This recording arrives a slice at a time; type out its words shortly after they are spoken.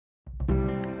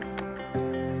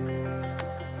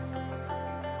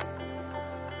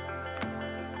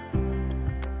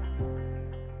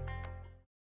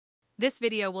This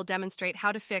video will demonstrate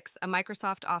how to fix a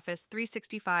Microsoft Office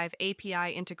 365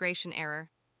 API integration error.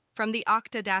 From the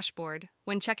Okta dashboard,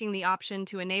 when checking the option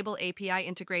to enable API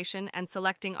integration and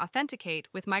selecting Authenticate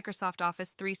with Microsoft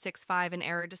Office 365, an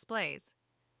error displays.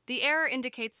 The error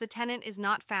indicates the tenant is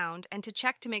not found, and to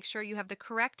check to make sure you have the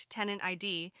correct tenant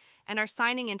ID and are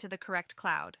signing into the correct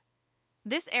cloud.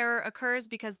 This error occurs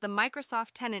because the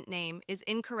Microsoft tenant name is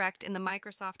incorrect in the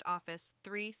Microsoft Office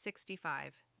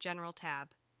 365 General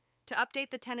tab. To update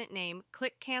the tenant name,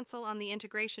 click Cancel on the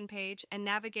integration page and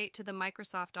navigate to the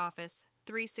Microsoft Office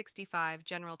 365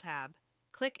 General tab.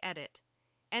 Click Edit.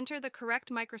 Enter the correct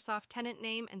Microsoft tenant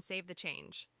name and save the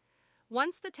change.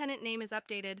 Once the tenant name is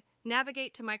updated,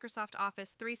 navigate to Microsoft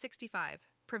Office 365,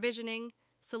 Provisioning,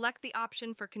 select the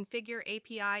option for Configure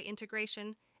API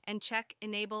Integration, and check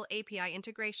Enable API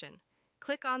Integration.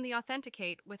 Click on the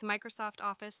Authenticate with Microsoft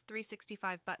Office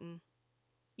 365 button.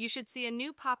 You should see a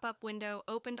new pop-up window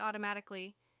opened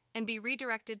automatically and be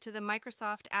redirected to the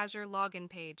Microsoft Azure login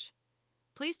page.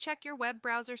 Please check your web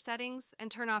browser settings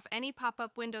and turn off any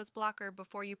pop-up Windows blocker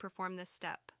before you perform this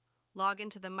step. Log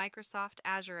into the Microsoft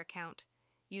Azure account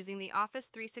using the Office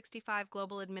 365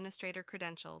 Global Administrator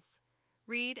credentials.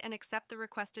 Read and accept the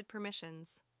requested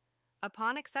permissions.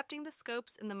 Upon accepting the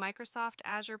scopes in the Microsoft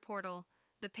Azure portal,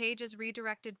 the page is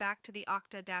redirected back to the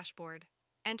Okta dashboard.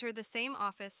 Enter the same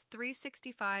Office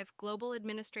 365 Global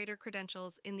Administrator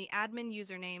credentials in the admin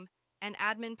username and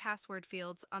admin password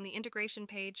fields on the integration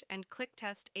page and click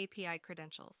Test API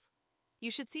credentials. You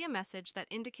should see a message that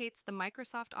indicates the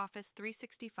Microsoft Office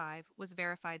 365 was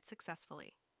verified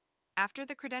successfully. After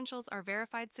the credentials are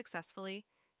verified successfully,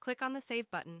 click on the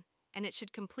Save button and it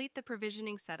should complete the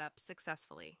provisioning setup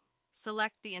successfully.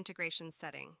 Select the integration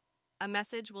setting. A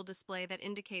message will display that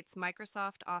indicates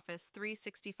Microsoft Office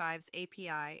 365's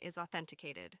API is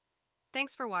authenticated.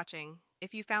 Thanks for watching.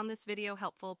 If you found this video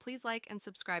helpful, please like and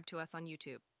subscribe to us on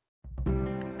YouTube.